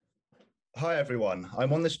Hi, everyone.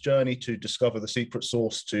 I'm on this journey to discover the secret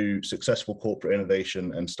sauce to successful corporate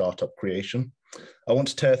innovation and startup creation. I want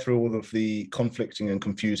to tear through all of the conflicting and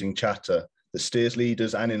confusing chatter that steers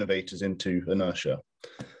leaders and innovators into inertia.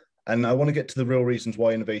 And I want to get to the real reasons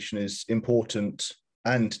why innovation is important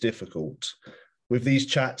and difficult. With these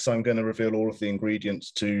chats, I'm going to reveal all of the ingredients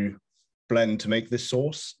to blend to make this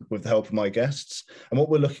sauce with the help of my guests. And what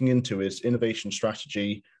we're looking into is innovation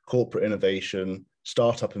strategy, corporate innovation,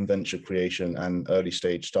 startup and venture creation, and early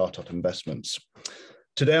stage startup investments.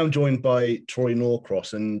 Today, I'm joined by Troy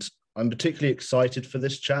Norcross, and I'm particularly excited for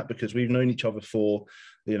this chat because we've known each other for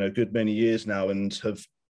a good many years now and have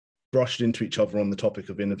brushed into each other on the topic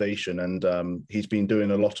of innovation. And he's been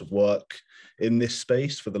doing a lot of work in this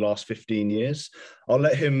space for the last 15 years. I'll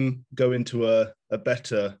let him go into a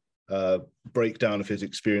better breakdown of his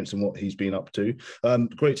experience and what he's been up to.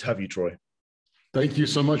 Great to have you, Troy. Thank you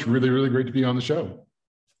so much. Really, really great to be on the show.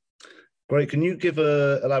 Great. Can you give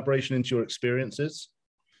an elaboration into your experiences?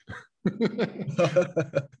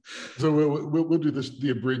 So we'll do this, the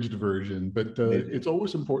abridged version, but it's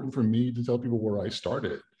always important for me to tell people where I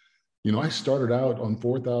started. You know, I started out on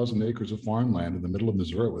 4,000 acres of farmland in the middle of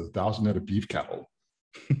Missouri with 1,000 head of beef cattle,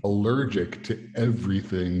 allergic to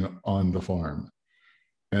everything on the farm.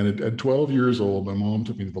 And at 12 years old, my mom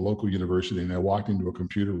took me to the local university and I walked into a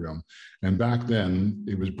computer room. And back then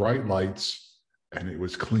it was bright lights and it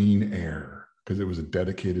was clean air because it was a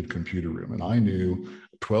dedicated computer room. And I knew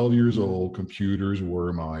at 12 years old, computers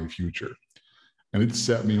were my future. And it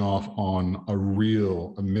set me off on a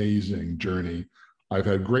real amazing journey. I've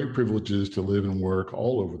had great privileges to live and work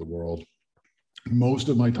all over the world. Most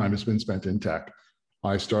of my time has been spent in tech.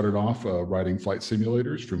 I started off writing flight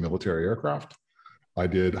simulators for military aircraft. I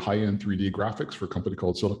did high-end 3D graphics for a company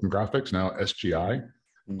called Silicon Graphics, now SGI.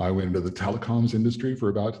 I went into the telecoms industry for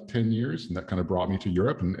about 10 years, and that kind of brought me to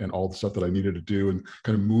Europe and all the stuff that I needed to do and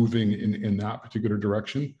kind of moving in that particular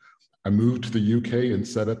direction. I moved to the UK and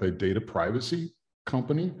set up a data privacy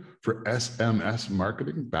company for SMS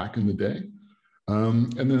marketing back in the day.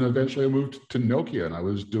 And then eventually I moved to Nokia and I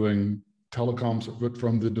was doing telecoms, but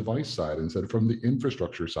from the device side instead of from the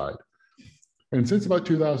infrastructure side. And since about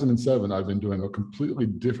 2007, I've been doing a completely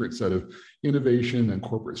different set of innovation and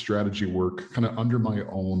corporate strategy work kind of under my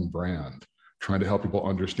own brand, trying to help people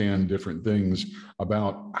understand different things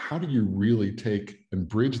about how do you really take and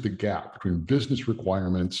bridge the gap between business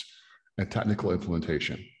requirements and technical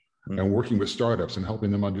implementation, and working with startups and helping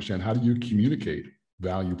them understand how do you communicate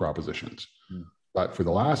value propositions. But for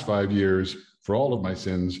the last 5 years, for all of my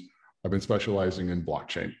sins, I've been specializing in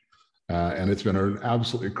blockchain. And it's been an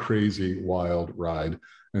absolutely crazy, wild ride.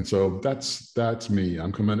 And so that's me.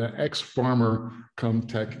 I'm an ex-farmer, come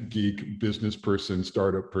tech geek, business person,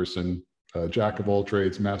 startup person, jack of all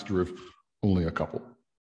trades, master of only a couple.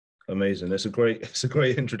 Amazing. It's a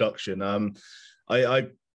great introduction. I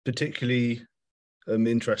particularly am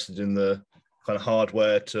interested in the kind of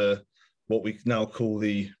hardware to what we now call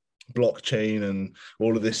the blockchain and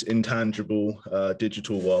all of this intangible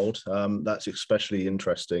digital world. That's especially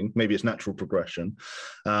interesting. Maybe it's natural progression.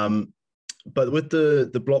 But with the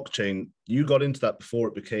blockchain, you got into that before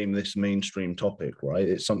it became this mainstream topic, right?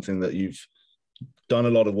 It's something that you've done a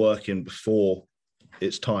lot of work in before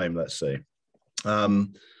its time, let's say.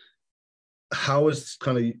 How is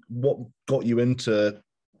what got you into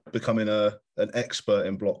becoming an expert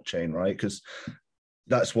in blockchain, right? Because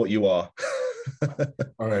that's what you are.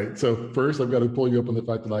 All right. So first, I've got to pull you up on the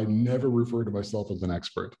fact that I never refer to myself as an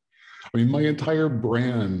expert. I mean, my entire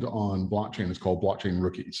brand on blockchain is called Blockchain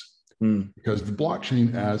Rookies, because the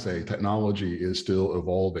blockchain as a technology is still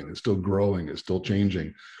evolving, it's still growing, it's still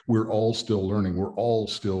changing. We're all still learning. We're all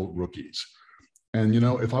still rookies. And,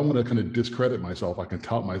 if I want to kind of discredit myself, I can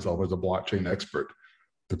tout myself as a blockchain expert.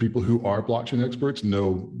 The people who are blockchain experts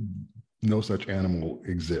know no such animal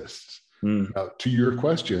exists. Now, to your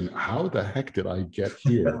question, how the heck did I get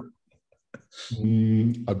here?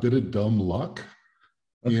 A bit of dumb luck.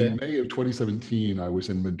 Okay. In May of 2017, I was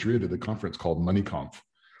in Madrid at a conference called MoneyConf.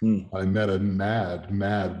 I met a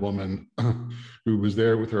mad woman who was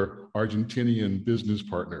there with her Argentinian business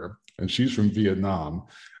partner, and she's from Vietnam.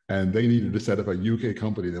 And they needed to set up a UK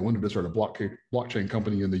company. They wanted to start a blockchain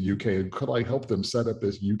company in the UK. And could I help them set up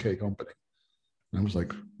this UK company? And I was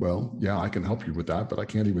like, well, yeah, I can help you with that, but I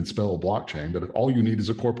can't even spell blockchain. But if all you need is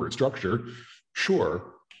a corporate structure,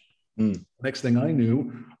 sure. Next thing I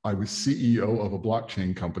knew, I was CEO of a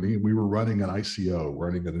blockchain company, and we were running an ICO,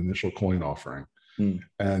 running an initial coin offering.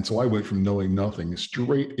 And so I went from knowing nothing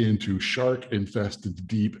straight into shark-infested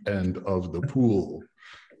deep end of the pool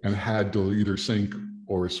and had to either sink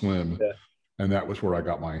or swim. Yeah. And that was where I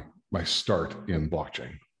got my start in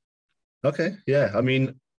blockchain. Okay, yeah. I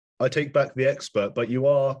mean, I take back the expert, but you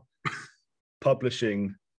are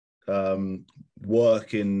publishing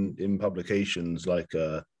work in publications like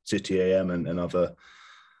City AM and other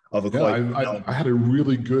Yeah, quite. I had a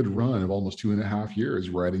really good run of almost 2.5 years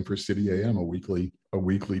writing for City AM, a weekly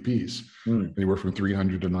piece, anywhere from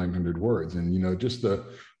 300 to 900 words. And, just the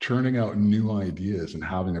churning out new ideas and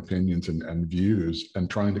having opinions and views and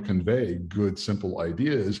trying to convey good, simple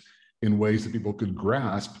ideas in ways that people could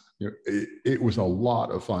grasp. It was a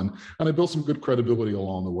lot of fun. And I built some good credibility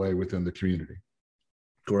along the way within the community.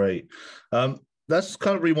 Great. Let's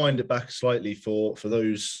kind of rewind it back slightly for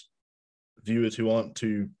those viewers who aren't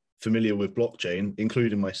too familiar with blockchain,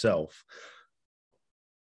 including myself.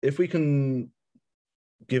 If we can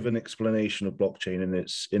give an explanation of blockchain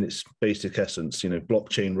in its basic essence,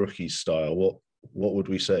 blockchain rookie style, what would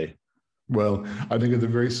we say? Well, I think at the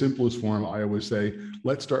very simplest form, I always say,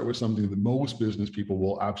 let's start with something that most business people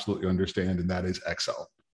will absolutely understand, and that is Excel,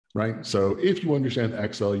 right? So if you understand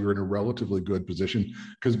Excel, you're in a relatively good position,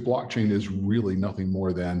 because blockchain is really nothing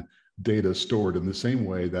more than data stored in the same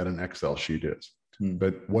way that an Excel sheet is.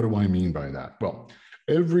 But what do I mean by that? Well,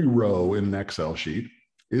 every row in an Excel sheet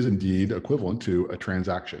is indeed equivalent to a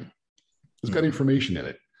transaction. It's got information in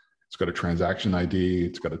it. It's got a transaction ID.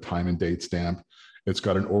 It's got a time and date stamp. It's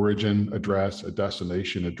got an origin address, a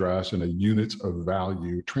destination address, and a unit of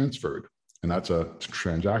value transferred. And that's a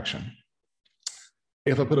transaction.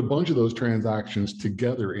 If I put a bunch of those transactions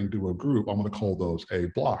together into a group, I'm going to call those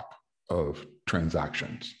a block of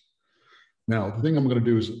transactions. Now, the thing I'm going to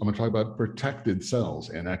do is I'm going to talk about protected cells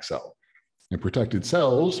in Excel. And protected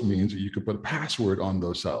cells means that you could put a password on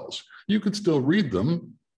those cells. You could still read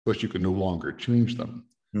them, but you can no longer change them.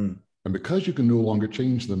 And because you can no longer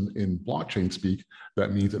change them in blockchain speak,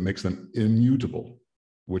 that means it makes them immutable,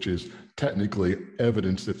 which is technically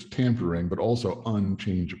evidence that's tampering, but also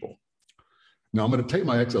unchangeable. Now, I'm going to take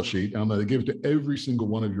my Excel sheet and I'm going to give it to every single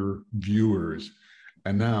one of your viewers.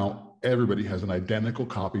 And now everybody has an identical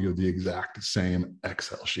copy of the exact same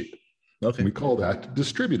Excel sheet. Okay. We call that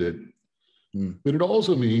distributed. But it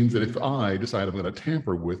also means that if I decide I'm going to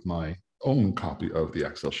tamper with my own copy of the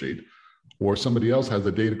Excel sheet, or somebody else has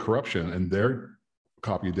a data corruption and their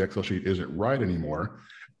copy of the Excel sheet isn't right anymore,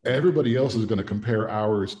 everybody else is going to compare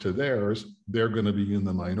ours to theirs. They're going to be in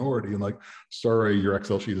the minority and like, sorry, your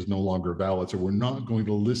Excel sheet is no longer valid. So we're not going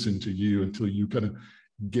to listen to you until you kind of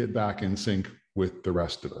get back in sync with the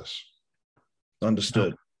rest of us.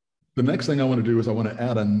 Understood. Now, the next thing I want to do is I want to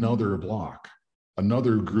add another block,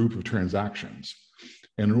 another group of transactions.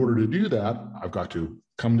 And in order to do that, I've got to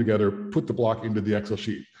come together, put the block into the Excel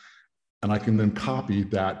sheet, and I can then copy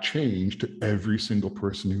that change to every single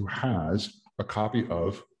person who has a copy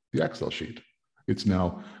of the Excel sheet. It's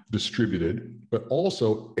now distributed, but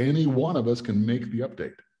also any one of us can make the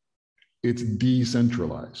update. It's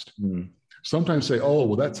decentralized. Sometimes say, oh,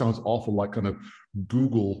 well, that sounds awful like kind of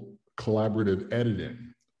Google collaborative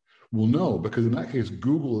editing. Well, no, because in that case,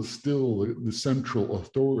 Google is still the central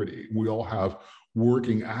authority. We all have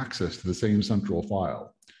working access to the same central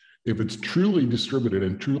file. If it's truly distributed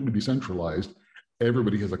and truly decentralized,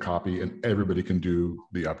 everybody has a copy and everybody can do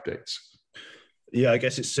the updates. Yeah, I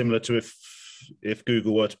guess it's similar to if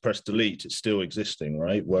Google were to press delete, it's still existing,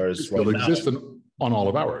 right? Whereas it still exists on all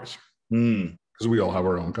of ours, because we all have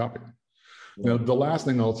our own copy. Now, the last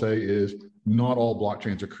thing I'll say is not all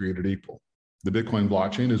blockchains are created equal. The Bitcoin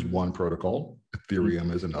blockchain is one protocol.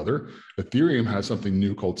 Ethereum is another. Ethereum has something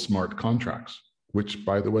new called smart contracts, which,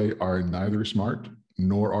 by the way, are neither smart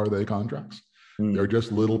nor are they contracts. They're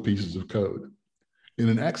just little pieces of code. In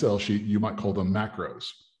an Excel sheet, you might call them macros,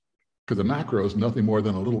 because a macro is nothing more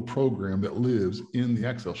than a little program that lives in the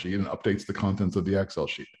Excel sheet and updates the contents of the Excel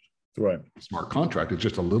sheet. Right. Smart contract is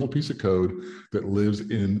just a little piece of code that lives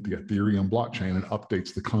in the Ethereum blockchain and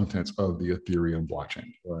updates the contents of the Ethereum blockchain.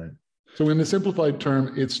 Right. So in the simplified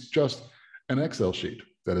term, it's just an Excel sheet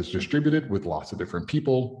that is distributed with lots of different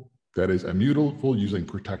people, that is immutable using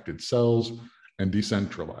protected cells, and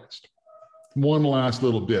decentralized. One last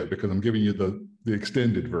little bit, because I'm giving you the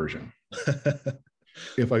extended version.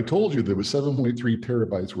 If I told you there was 7.3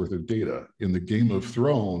 terabytes worth of data in the Game of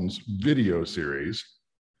Thrones video series,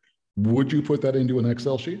 would you put that into an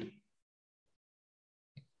Excel sheet?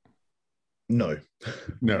 No.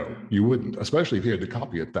 No, you wouldn't, especially if you had to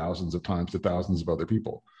copy it thousands of times to thousands of other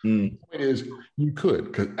people. The point is, you could,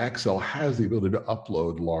 because Excel has the ability to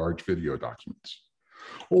upload large video documents.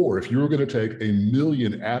 Or if you were going to take 1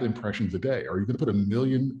 million ad impressions a day, are you going to put 1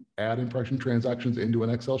 million ad impression transactions into an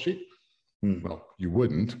Excel sheet? Well, you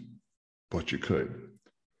wouldn't, but you could.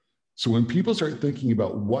 So when people start thinking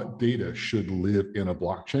about what data should live in a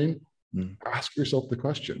blockchain, ask yourself the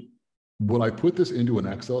question, Would I put this into an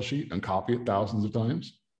Excel sheet and copy it thousands of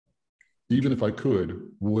times? Even if I could,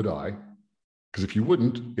 would I? Because if you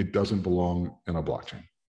wouldn't, it doesn't belong in a blockchain.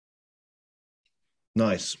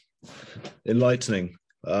 Nice. Enlightening.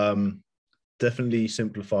 Definitely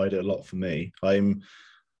simplified it a lot for me. I'm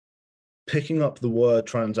picking up the word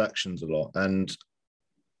transactions a lot, and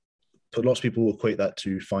lots of people equate that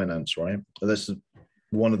to finance, right? This is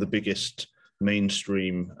one of the biggest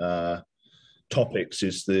mainstream topics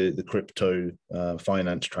is the crypto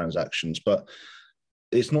finance transactions, but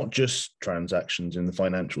it's not just transactions in the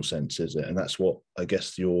financial sense, is it? And that's what I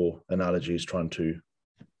guess your analogy is trying to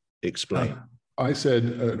explain. I said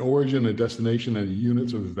an origin, a destination, and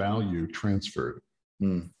units of value transferred.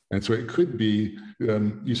 And so it could be,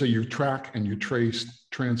 you say you track and you trace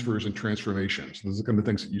transfers and transformations. Those are the kind of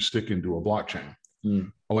things that you stick into a blockchain.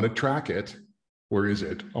 I want to track it. Where is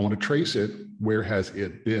it? I want to trace it. Where has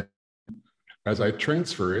it been? As I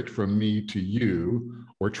transfer it from me to you,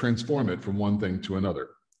 or transform it from one thing to another.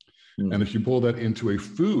 And if you pull that into a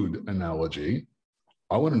food analogy,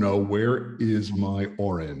 I want to know, where is my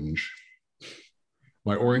orange?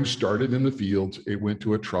 My orange started in the fields, it went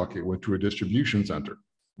to a truck, it went to a distribution center.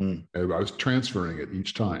 And I was transferring it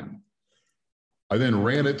each time. I then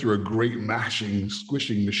ran it through a great mashing,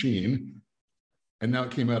 squishing machine, and now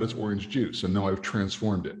it came out as orange juice, and now I've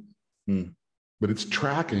transformed it. But it's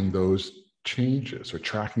tracking those changes or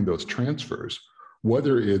tracking those transfers,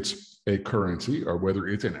 whether it's a currency or whether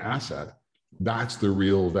it's an asset. That's the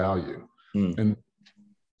real value. And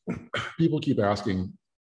people keep asking,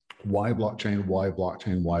 why blockchain? Why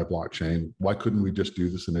blockchain? Why blockchain? Why couldn't we just do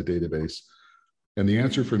this in a database? And the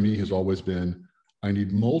answer for me has always been, I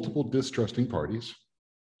need multiple distrusting parties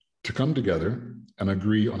to come together and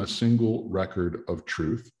agree on a single record of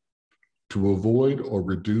truth to avoid or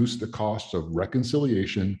reduce the costs of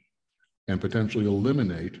reconciliation and potentially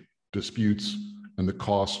eliminate disputes and the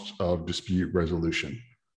costs of dispute resolution.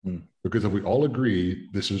 Because if we all agree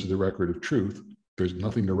this is the record of truth, there's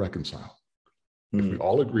nothing to reconcile. If we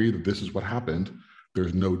all agree that this is what happened,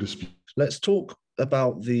 there's no dispute. Let's talk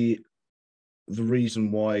about the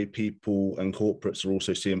reason why people and corporates are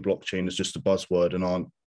also seeing blockchain as just a buzzword and aren't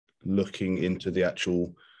looking into the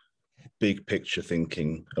actual big picture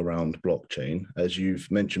thinking around blockchain. As you've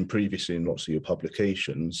mentioned previously in lots of your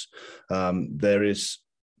publications, there is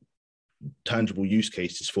tangible use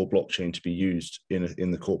cases for blockchain to be used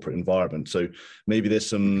in the corporate environment. So maybe there's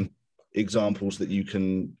some examples that you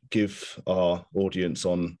can give our audience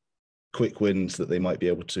on quick wins that they might be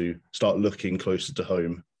able to start looking closer to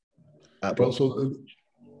home at blockchain. Well, so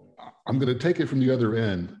I'm going to take it from the other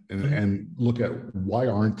end and look at why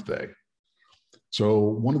aren't they? So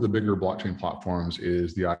one of the bigger blockchain platforms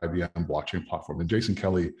is the IBM blockchain platform. And Jason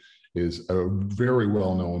Kelly is a very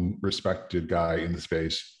well-known, respected guy in the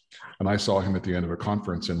space. And I saw him at the end of a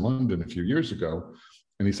conference in London a few years ago.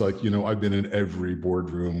 And he's like, I've been in every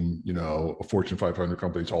boardroom, Fortune 500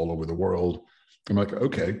 companies all over the world. I'm like,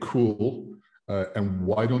 okay, cool. And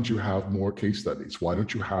why don't you have more case studies? Why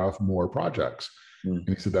don't you have more projects? And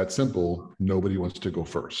he said, that's simple. Nobody wants to go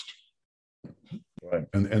first. Right.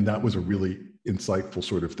 And that was a really insightful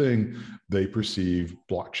sort of thing. They perceive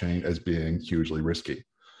blockchain as being hugely risky.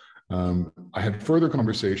 I had further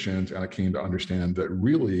conversations and I came to understand that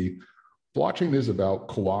really blockchain is about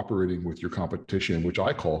cooperating with your competition, which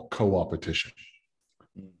I call co-opetition.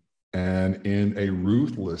 And in a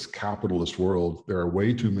ruthless capitalist world, there are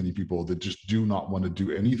way too many people that just do not want to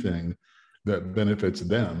do anything that benefits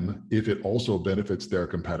them if it also benefits their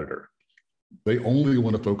competitor. They only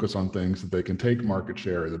want to focus on things that they can take market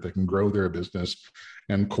share, that they can grow their business,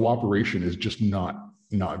 and cooperation is just not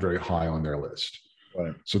very high on their list.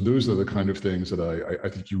 Right. So those are the kind of things that I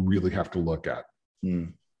think you really have to look at.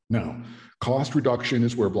 Now, cost reduction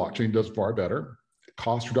is where blockchain does far better.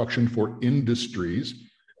 Cost reduction for industries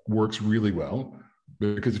works really well,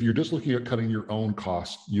 because if you're just looking at cutting your own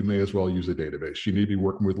costs, you may as well use a database. You need to be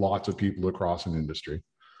working with lots of people across an industry.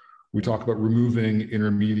 We talk about removing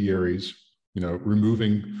intermediaries,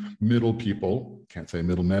 removing middle people, can't say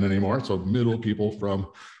middlemen anymore. So middle people from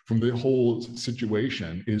the whole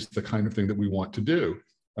situation is the kind of thing that we want to do.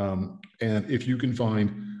 And if you can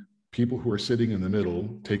find people who are sitting in the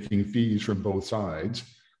middle, taking fees from both sides,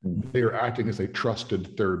 they are acting as a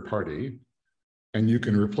trusted third party, and you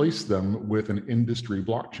can replace them with an industry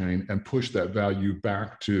blockchain and push that value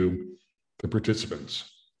back to the participants.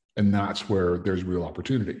 And that's where there's real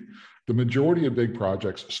opportunity. The majority of big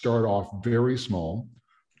projects start off very small,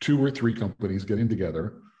 2 or 3 companies getting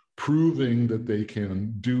together, proving that they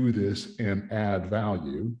can do this and add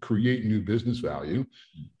value, create new business value,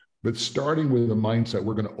 but starting with a mindset,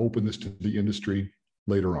 we're going to open this to the industry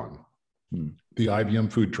later on. the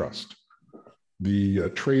IBM Food Trust, the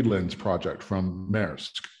Trade Lens project from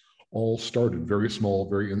Maersk, all started very small,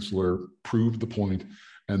 very insular, proved the point,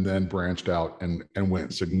 and then branched out and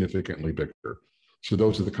went significantly bigger. So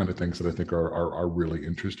those are the kind of things that I think are really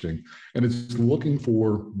interesting. And it's looking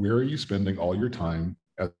for, where are you spending all your time?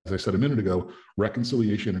 As I said a minute ago,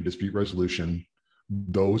 reconciliation and dispute resolution,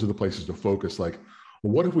 those are the places to focus. Like,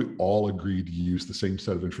 well, what if we all agreed to use the same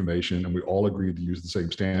set of information and we all agreed to use the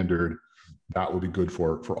same standard? That would be good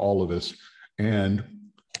for all of us. And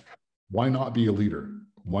why not be a leader?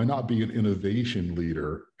 Why not be an innovation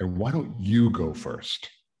leader? And why don't you go first?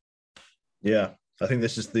 Yeah, I think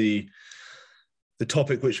this is the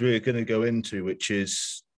topic which we're going to go into, which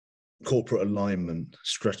is corporate alignment,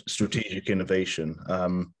 strategic innovation.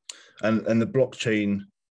 And the blockchain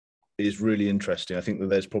is really interesting. I think that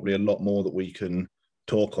there's probably a lot more that we can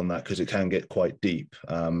talk on that, because it can get quite deep.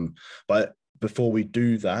 But before we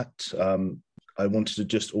do that, I wanted to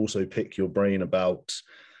just also pick your brain about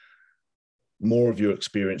more of your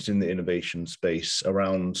experience in the innovation space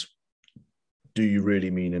around, do you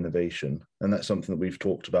really mean innovation? And that's something that we've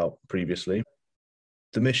talked about previously.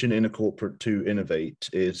 The mission in a corporate to innovate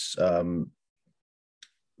is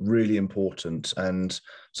really important, and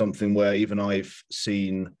something where even I've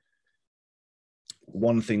seen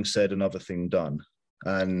one thing said, another thing done.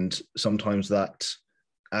 And sometimes that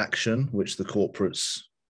action which the corporate's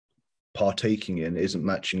partaking in isn't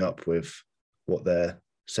matching up with what they're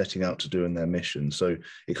setting out to do in their mission. So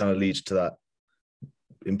it kind of leads to that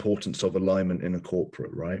importance of alignment in a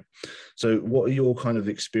corporate, right? So what are your kind of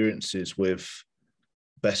experiences with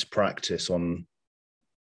best practice on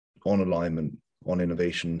alignment, on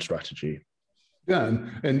innovation strategy? Yeah,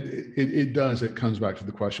 and it comes back to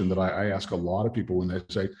the question that I ask a lot of people when they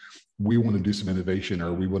say, we want to do some innovation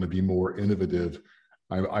or we want to be more innovative.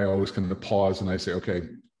 I always kind of pause and I say, okay,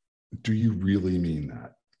 do you really mean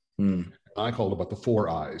that? I call it about the 4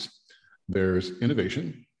 I's. There's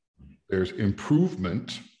innovation, there's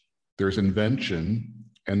improvement, there's invention,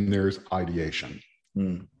 and there's ideation.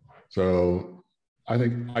 So I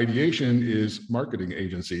think ideation is marketing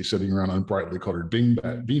agencies sitting around on brightly colored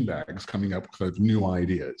beanbags coming up with new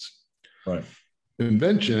ideas. Right.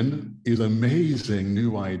 Invention is amazing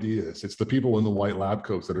new ideas. It's the people in the white lab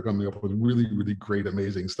coats that are coming up with really, really great,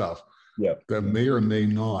 amazing stuff. Yeah. That may or may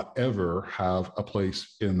not ever have a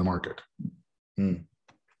place in the market. Then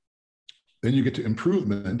you get to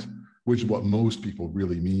improvement, which is what most people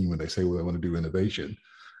really mean when they say, well, they want to do innovation.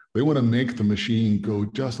 They want to make the machine go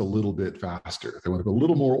just a little bit faster. They want to put a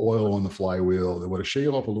little more oil on the flywheel. They want to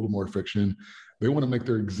shave off a little more friction. They want to make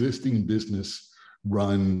their existing business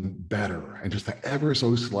run better and just ever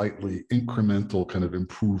so slightly incremental kind of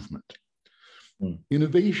improvement.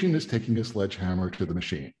 Innovation is taking a sledgehammer to the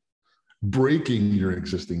machine, breaking your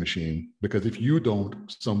existing machine, because if you don't,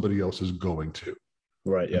 somebody else is going to.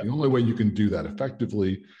 Right. Yeah. And the only way you can do that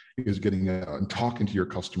effectively is getting out and talking to your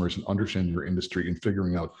customers and understanding your industry and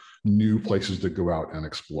figuring out new places to go out and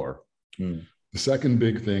explore. The second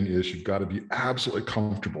big thing is you've got to be absolutely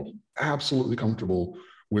comfortable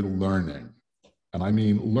with learning. And I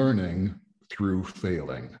mean learning through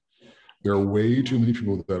failing. There are way too many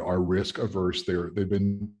people that are risk averse. They've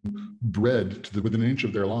been bred to within an inch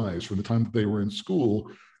of their lives from the time that they were in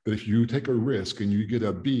school, that if you take a risk and you get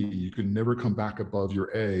a B, you can never come back above your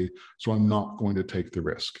A. So I'm not going to take the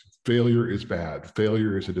risk. Failure is bad.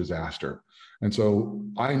 Failure is a disaster. And so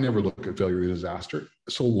I never look at failure as a disaster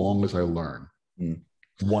so long as I learn.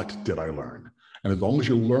 What did I learn? And as long as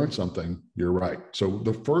you learn something, you're right. So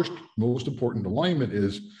the first most important alignment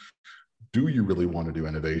is, do you really want to do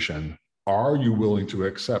innovation? Are you willing to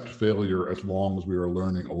accept failure as long as we are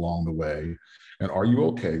learning along the way? And are you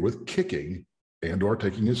okay with kicking and or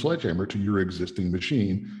taking a sledgehammer to your existing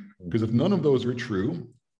machine? Because if none of those are true,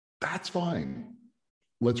 that's fine.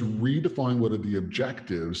 Let's redefine what are the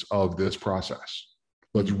objectives of this process.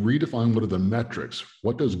 Let's redefine what are the metrics.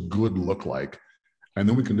 What does good look like? And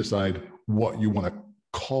then we can decide what you want to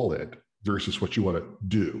call it versus what you want to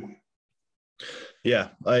do. Yeah,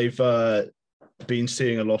 I've been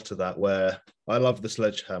seeing a lot of that, where I love the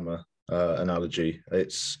sledgehammer analogy.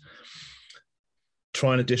 It's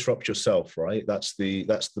trying to disrupt yourself, right? That's the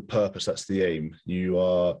purpose, that's the aim. You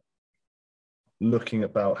are looking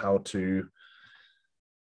about how to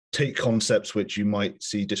take concepts which you might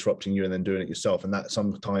see disrupting you and then doing it yourself. And that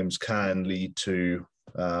sometimes can lead to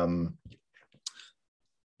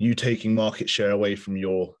you taking market share away from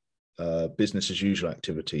your business as usual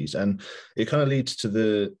activities. And it kind of leads to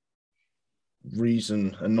the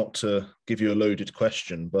reason, and not to give you a loaded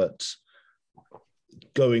question, but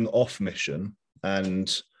going off mission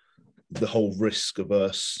and the whole risk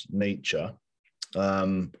averse nature,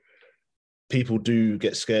 people do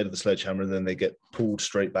get scared of the sledgehammer and then they get pulled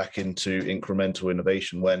straight back into incremental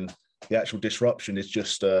innovation when the actual disruption is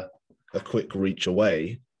just a quick reach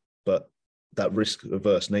away, but that risk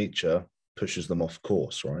averse nature pushes them off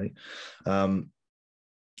course, right?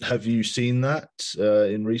 Have you seen that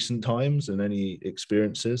in recent times and any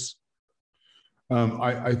experiences?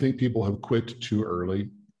 I think people have quit too early.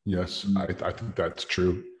 Yes, I think that's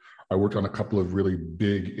true. I worked on a couple of really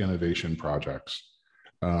big innovation projects.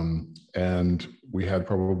 And we had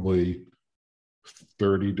probably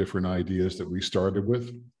 30 different ideas that we started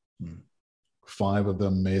with. 5 of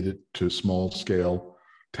them made it to small scale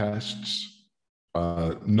tests.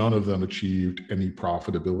 None of them achieved any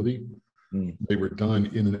profitability. They were done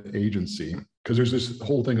in an agency, because there's this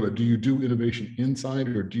whole thing about, do you do innovation inside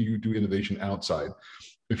or do you do innovation outside?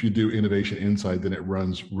 If you do innovation inside, then it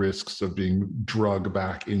runs risks of being drugged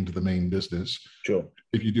back into the main business. Sure.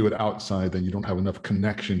 If you do it outside, then you don't have enough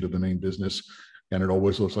connection to the main business, and it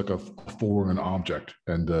always looks like a foreign object,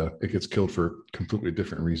 and it gets killed for completely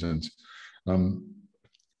different reasons.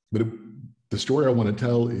 But the story I want to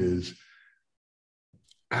tell is,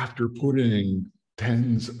 after putting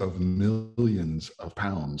tens of millions of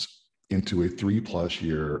pounds into a 3+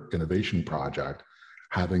 year innovation project,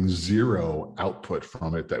 having zero output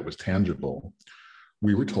from it that was tangible,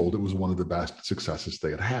 we were told it was one of the best successes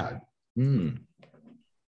they had had.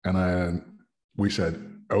 And we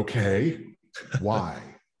said, okay, why?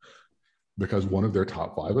 Because one of their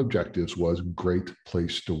top 5 objectives was great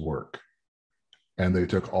place to work. And they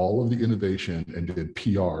took all of the innovation and did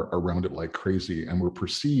PR around it like crazy, and were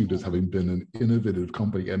perceived as having been an innovative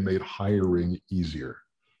company and made hiring easier,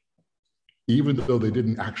 even though they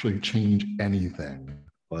didn't actually change anything.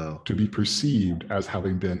 Wow. To be perceived as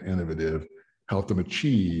having been innovative helped them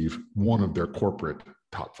achieve one of their corporate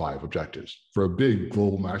top 5 objectives for a big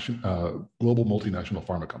global multinational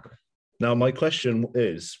pharma company. Now, my question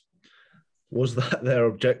is, was that their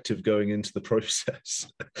objective going into the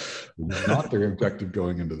process? It was not their objective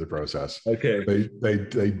going into the process. Okay.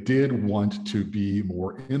 They did want to be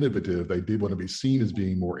more innovative. They did want to be seen as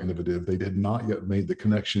being more innovative. They did not yet made the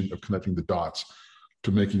connection of connecting the dots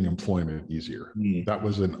to making employment easier. That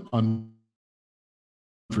was an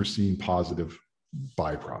unforeseen positive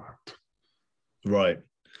byproduct. Right.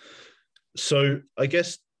 So I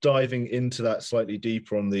guess diving into that slightly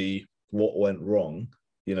deeper on the what went wrong,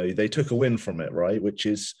 you know, they took a win from it, right? Which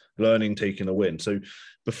is learning, taking a win. So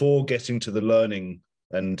before getting to the learning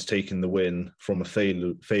and taking the win from a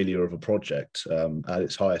failure of a project at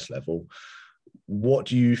its highest level, what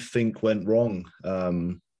do you think went wrong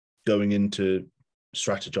going into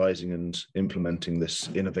strategizing and implementing this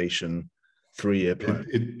innovation 3-year plan?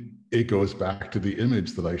 It goes back to the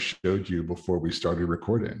image that I showed you before we started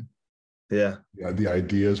recording. Yeah, the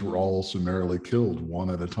ideas were all summarily killed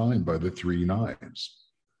one at a time by the 3 knives.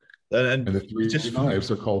 And the 3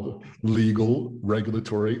 knives are called legal,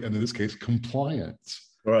 regulatory, and in this case,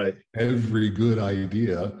 compliance. Right. Every good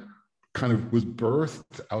idea kind of was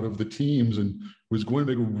birthed out of the teams and was going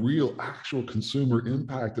to make a real actual consumer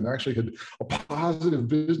impact and actually had a positive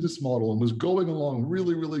business model and was going along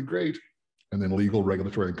really, really great. And then legal,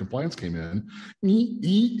 regulatory, and compliance came in.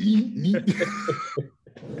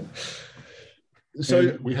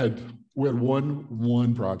 So we had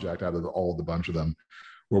one project out of all the bunch of them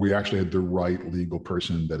where we actually had the right legal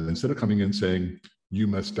person that instead of coming in saying, you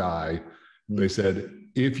must die, they said,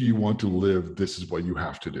 if you want to live, this is what you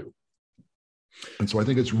have to do. And so I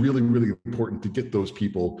think it's really, really important to get those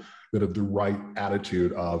people that have the right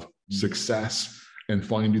attitude of success and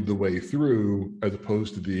finding the way through, as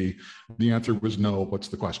opposed to the answer was no, what's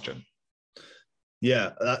the question?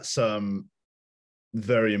 Yeah, that's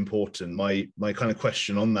very important. My kind of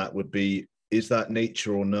question on that would be, is that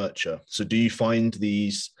nature or nurture? So do you find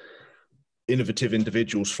these innovative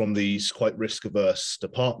individuals from these quite risk-averse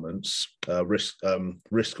departments,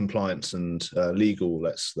 risk compliance and legal,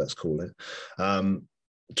 let's call it,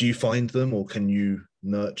 do you find them, or can you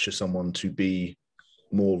nurture someone to be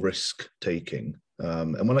more risk-taking?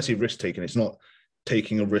 And when I say risk-taking, it's not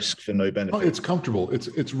taking a risk for no benefit. Oh, it's comfortable.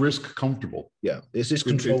 It's risk comfortable. Yeah, it's this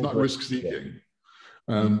control. It's not risk seeking.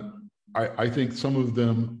 Yeah. I think some of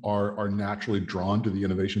them are naturally drawn to the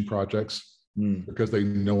innovation projects because they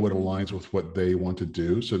know it aligns with what they want to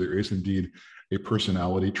do. So there is indeed a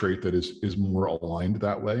personality trait that is more aligned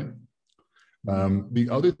that way. The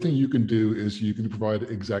other thing you can do is you can provide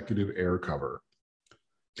executive air cover.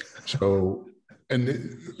 So, and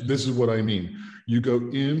this is what I mean. You go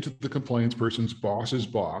into the compliance person's boss's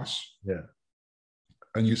boss, yeah,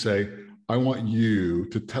 and you say, I want you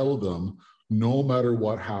to tell them no matter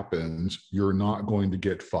what happens, you're not going to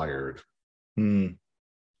get fired. And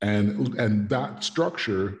that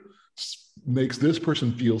structure makes this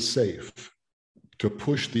person feel safe to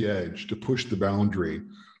push the edge, to push the boundary,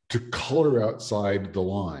 to color outside the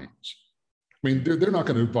lines. I mean, they're not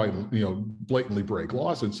going to blatantly break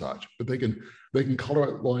laws and such, but they can color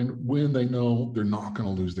out the line when they know they're not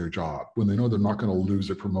going to lose their job, when they know they're not going to lose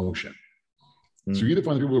their promotion. So you either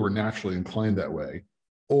find people who are naturally inclined that way,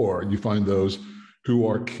 or you find those who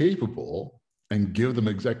are capable and give them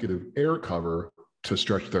executive air cover to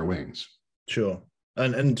stretch their wings. Sure.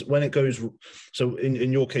 And when it goes, so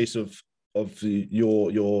in your case of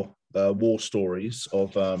your war stories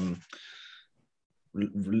of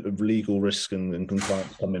legal risk and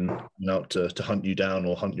compliance coming out to hunt you down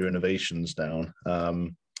or hunt your innovations down,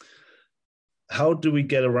 how do we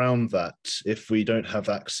get around that if we don't have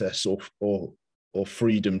access or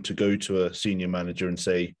freedom to go to a senior manager and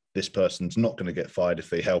say, this person's not going to get fired if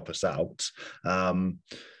they help us out?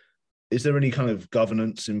 Is there any kind of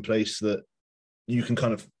governance in place that you can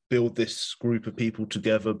kind of build this group of people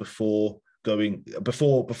together before hitting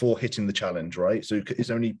the challenge, right? So is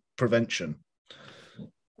there any prevention?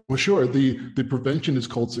 Well, sure. The prevention is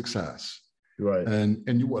called success. Right. And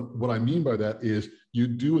what I mean by that is you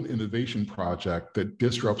do an innovation project that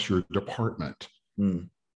disrupts your department.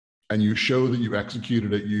 And you show that you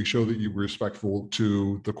executed it, you show that you were respectful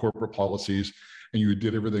to the corporate policies, and you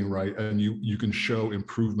did everything right, and you can show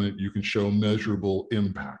improvement, you can show measurable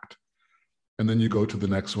impact. And then you go to the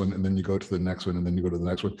next one, and then you go to the next one, and then you go to the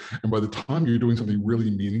next one. And by the time you're doing something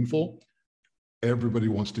really meaningful, everybody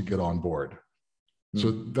wants to get on board.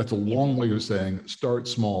 So that's a long way of saying, start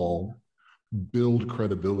small, build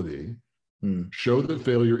credibility, show that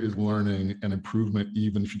failure is learning and improvement,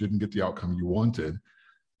 even if you didn't get the outcome you wanted.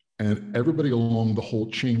 And everybody along the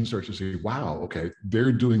whole chain starts to say, wow, okay,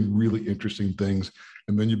 they're doing really interesting things.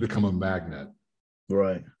 And then you become a magnet.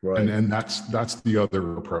 Right. And that's the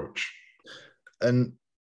other approach. And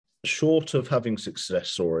short of having success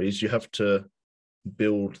stories, you have to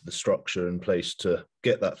build the structure in place to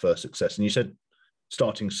get that first success. And you said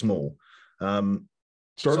starting small.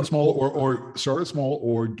 Start small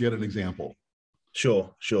or get an example.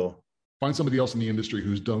 Sure. Find somebody else in the industry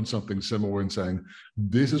who's done something similar and saying,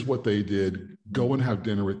 this is what they did. Go and have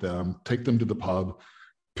dinner with them, take them to the pub,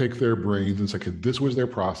 pick their brains and say, okay, this was their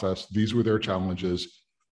process. These were their challenges.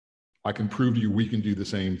 I can prove to you we can do the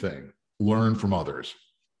same thing. Learn from others.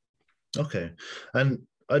 Okay. And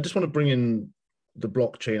I just want to bring in the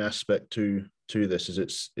blockchain aspect to this, as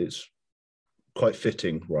it's quite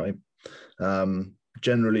fitting, right?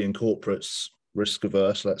 Generally in corporates, risk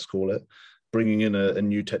averse, let's call it, bringing in a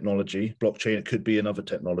new technology, blockchain, it could be another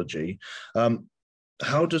technology.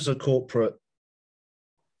 How does a corporate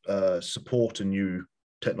support a new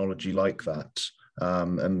technology like that,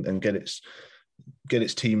 and get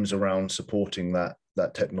its teams around supporting that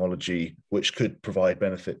technology, which could provide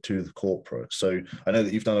benefit to the corporate? So I know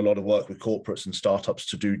that you've done a lot of work with corporates and startups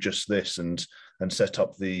to do just this and set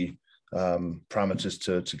up the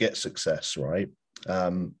parameters to get success, right?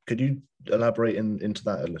 Could you elaborate into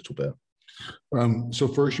that a little bit? So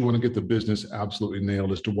first, you want to get the business absolutely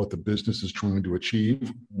nailed as to what the business is trying to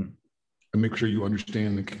achieve, and make sure you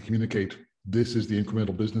understand and communicate this is the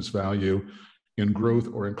incremental business value in growth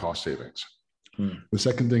or in cost savings. The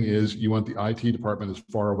second thing is you want the IT department as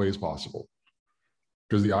far away as possible,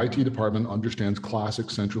 because the IT department understands classic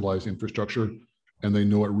centralized infrastructure and they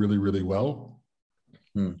know it really, really well.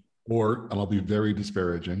 Or, and I'll be very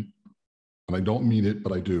disparaging, and I don't mean it,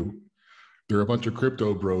 but I do. There are a bunch of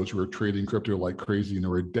crypto bros who are trading crypto like crazy and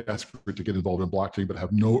are desperate to get involved in blockchain, but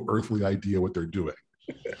have no earthly idea what they're doing.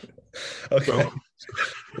 Okay.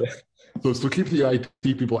 So keep the IT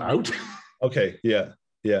people out. Okay. Yeah.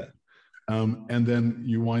 And then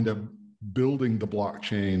you wind up building the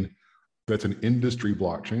blockchain that's an industry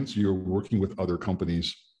blockchain. So you're working with other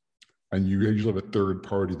companies, and you usually have a third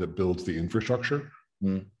party that builds the infrastructure.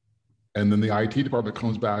 And then the IT department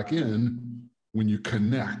comes back in when you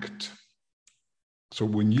connect. So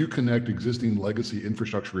when you connect existing legacy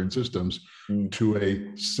infrastructure and systems to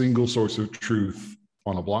a single source of truth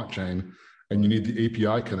on a blockchain, and you need the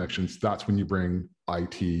API connections, that's when you bring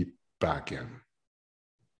IT back in.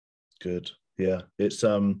 Good. Yeah. It's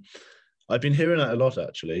I've been hearing that a lot,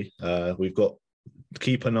 actually. We've got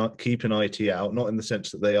keeping IT out, not in the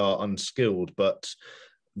sense that they are unskilled, but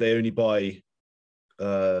they only buy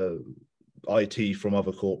IT from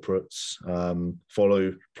other corporates,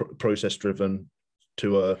 follow process driven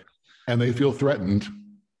and they feel threatened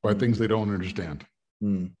by things they don't understand.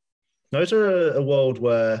 Now, is there a world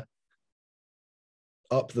where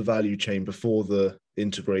up the value chain before the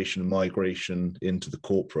integration and migration into the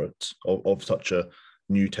corporate of such a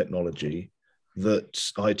new technology,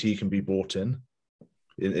 that IT can be brought in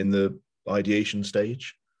the ideation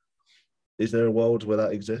stage? Is there a world where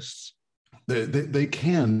that exists? They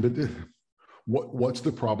can, but what's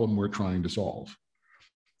the problem we're trying to solve?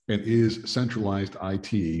 And is centralized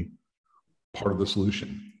IT part of the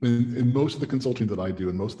solution? In most of the consulting that I do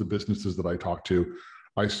and most of the businesses that I talk to,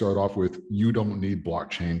 I start off with, you don't need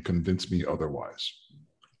blockchain, convince me otherwise.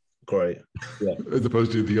 Great. Yeah. As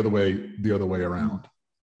opposed to the other way around.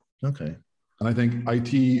 Okay. And I think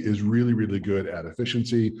IT is really, really good at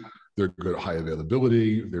efficiency. They're good at high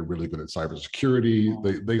availability. They're really good at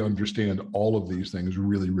cybersecurity. They understand all of these things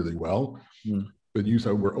really, really well. Mm. But you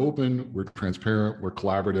said we're open, we're transparent, we're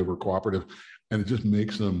collaborative, we're cooperative, and it just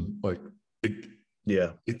makes them like,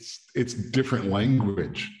 it's different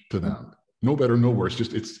language to them. No better, no worse.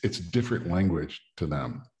 Just it's different language to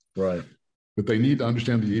them. Right. But they need to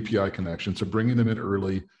understand the API connection. So bringing them in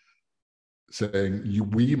early, saying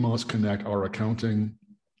we must connect our accounting,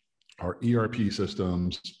 our ERP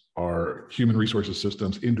systems, our human resources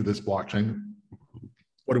systems into this blockchain.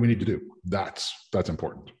 What do we need to do? That's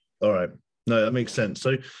important. All right. No, that makes sense.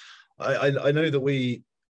 So I know that we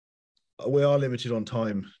are limited on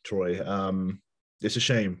time, Troy. It's a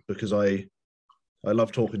shame because I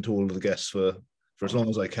love talking to all of the guests for as long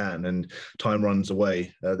as I can, and time runs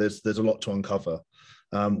away. There's a lot to uncover.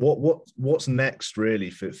 What's next really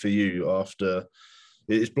for you after?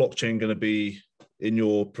 Is blockchain going to be in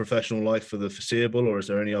your professional life for the foreseeable, or is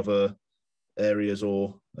there any other areas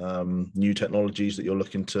or new technologies that you're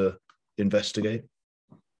looking to investigate?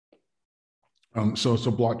 So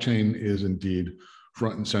blockchain is indeed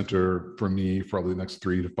front and center for me for probably the next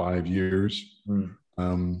 3 to 5 years.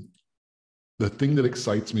 The thing that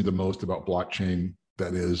excites me the most about blockchain,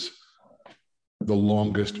 that is the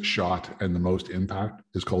longest shot and the most impact,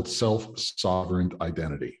 is called self-sovereign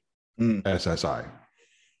identity, SSI.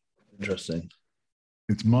 Interesting.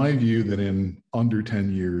 It's my view that in under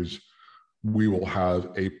 10 years, we will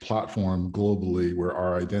have a platform globally where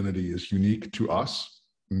our identity is unique to us,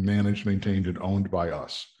 managed, maintained, and owned by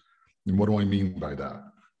us. And what do I mean by that?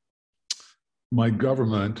 My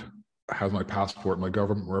government has my passport. My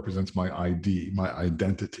government represents my ID, my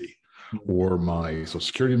identity, or my social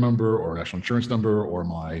security number, or national insurance number, or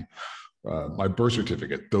my birth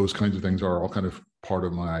certificate. Those kinds of things are all kind of part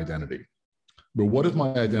of my identity. But what if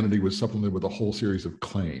my identity was supplemented with a whole series of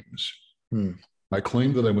claims? I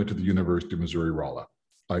claim that I went to the University of Missouri-Rolla.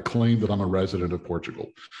 I claim that I'm a resident of Portugal.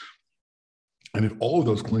 And if all of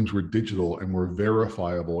those claims were digital and were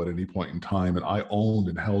verifiable at any point in time, and I owned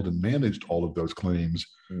and held and managed all of those claims,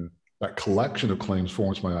 that collection of claims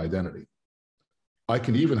forms my identity. I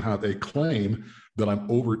can even have a claim that I'm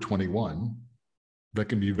over 21 that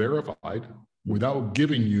can be verified without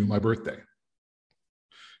giving you my birthday.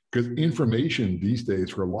 Because information these days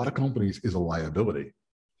for a lot of companies is a liability.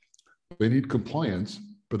 They need compliance,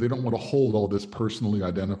 but they don't want to hold all this personally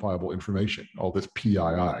identifiable information, all this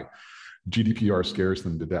PII. GDPR scares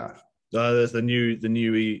them to death. There's the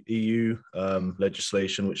new EU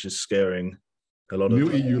legislation, which is scaring a lot of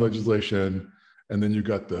new EU legislation, and then you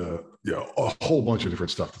got a whole bunch of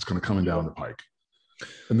different stuff that's going to come down the pike,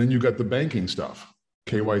 and then you got the banking stuff,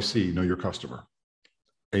 KYC, know your customer,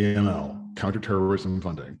 AML, counterterrorism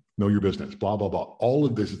funding, know your business, blah blah blah. All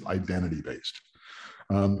of this is identity based.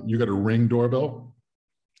 You got a Ring doorbell,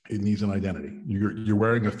 it needs an identity. You're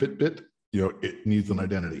wearing a Fitbit. It needs an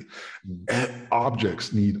identity.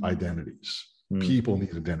 Objects need identities. People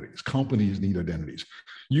need identities. Companies need identities.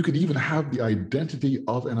 You could even have the identity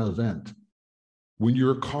of an event. When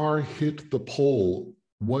your car hit the pole,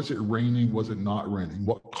 was it raining? Was it not raining?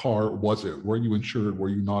 What car was it? Were you insured? Were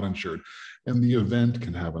you not insured? And the event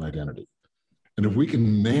can have an identity. And if we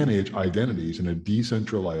can manage identities in a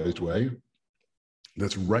decentralized way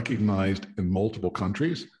that's recognized in multiple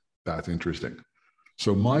countries, that's interesting.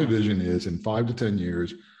 So my vision is in 5 to 10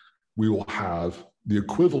 years, we will have the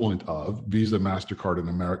equivalent of Visa, MasterCard, and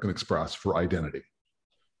American Express for identity.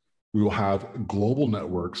 We will have global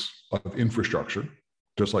networks of infrastructure,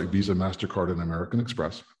 just like Visa, MasterCard, and American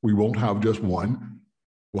Express. We won't have just one.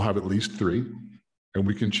 We'll have at least 3, and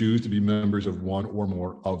we can choose to be members of one or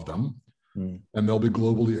more of them. And they'll be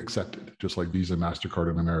globally accepted, just like Visa, MasterCard,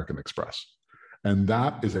 and American Express. And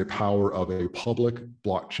that is a power of a public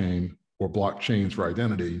blockchain or blockchains for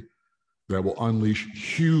identity that will unleash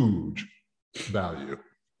huge value.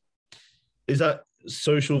 Is that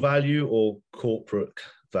social value or corporate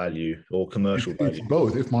value or commercial value? It's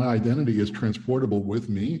both. If my identity is transportable with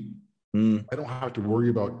me, I don't have to worry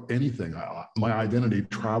about anything. My identity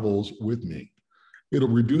travels with me. It'll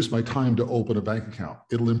reduce my time to open a bank account.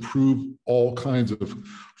 It'll improve all kinds of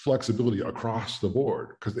flexibility across the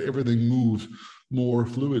board because everything moves more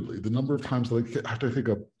fluidly. The number of times that I have to think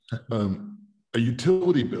of a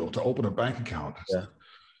utility bill to open a bank account. Yeah.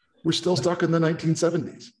 We're still stuck in the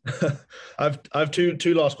 1970s. I've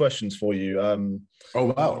two last questions for you. Oh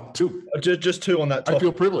wow, two. Just two on that topic. I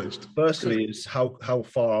feel privileged. Firstly, is how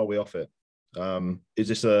far are we off it? Is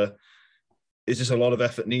this a lot of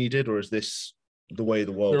effort needed, or is this the way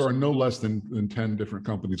the world? There are no less than 10 different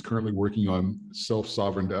companies currently working on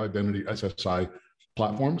self-sovereign identity SSI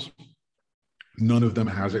platforms. None of them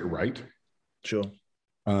has it right. Sure.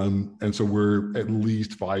 And so we're at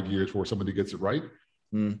least 5 years before somebody gets it right.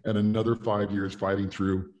 And another 5 years fighting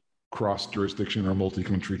through cross-jurisdiction or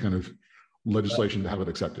multi-country kind of legislation to have it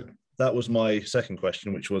accepted. That was my second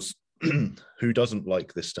question, which was who doesn't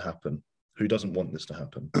like this to happen? Who doesn't want this to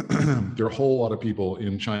happen? There are a whole lot of people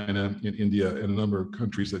in China, in India, and a number of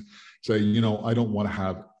countries that say, I don't want to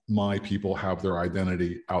have my people have their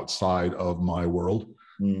identity outside of my world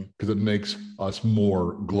because it makes us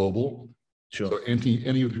more global. Sure. So any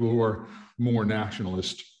of the people who are more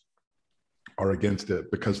nationalist are against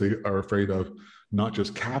it because they are afraid of not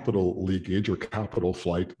just capital leakage or capital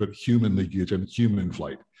flight, but human leakage and human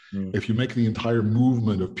flight. If you make the entire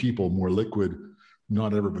movement of people more liquid,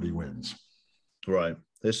 not everybody wins. Right.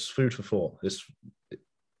 There's food for thought. It's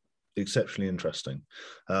exceptionally interesting.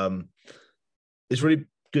 It's really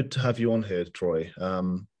good to have you on here, Troy.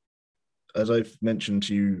 As I've mentioned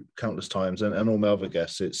to you countless times, and all my other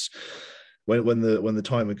guests, it's when the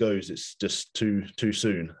timer goes, it's just too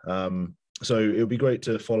soon. So it would be great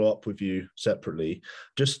to follow up with you separately.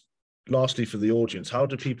 Just lastly, for the audience, how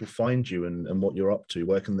do people find you and what you're up to?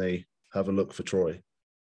 Where can they have a look for Troy?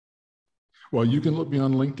 Well, you can look me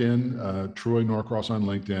on LinkedIn, Troy Norcross on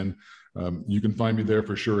LinkedIn. You can find me there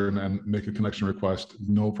for sure and make a connection request,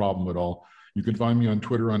 no problem at all. You can find me on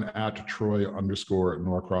Twitter on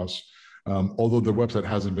 @Troy_Norcross. Although the website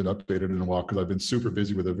hasn't been updated in a while because I've been super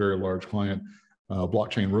busy with a very large client.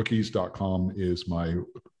 Blockchainrookies.com is my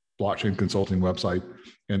blockchain consulting website,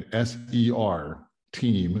 and serteam.co.uk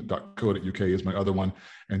is my other one.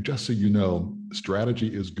 And just so you know,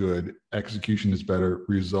 strategy is good, execution is better,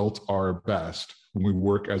 results are best when we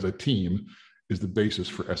work as a team is the basis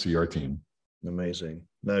for SER team. Amazing.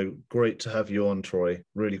 No, great to have you on, Troy.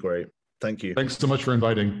 Really great. Thank you. Thanks so much for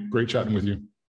inviting. Great chatting with you.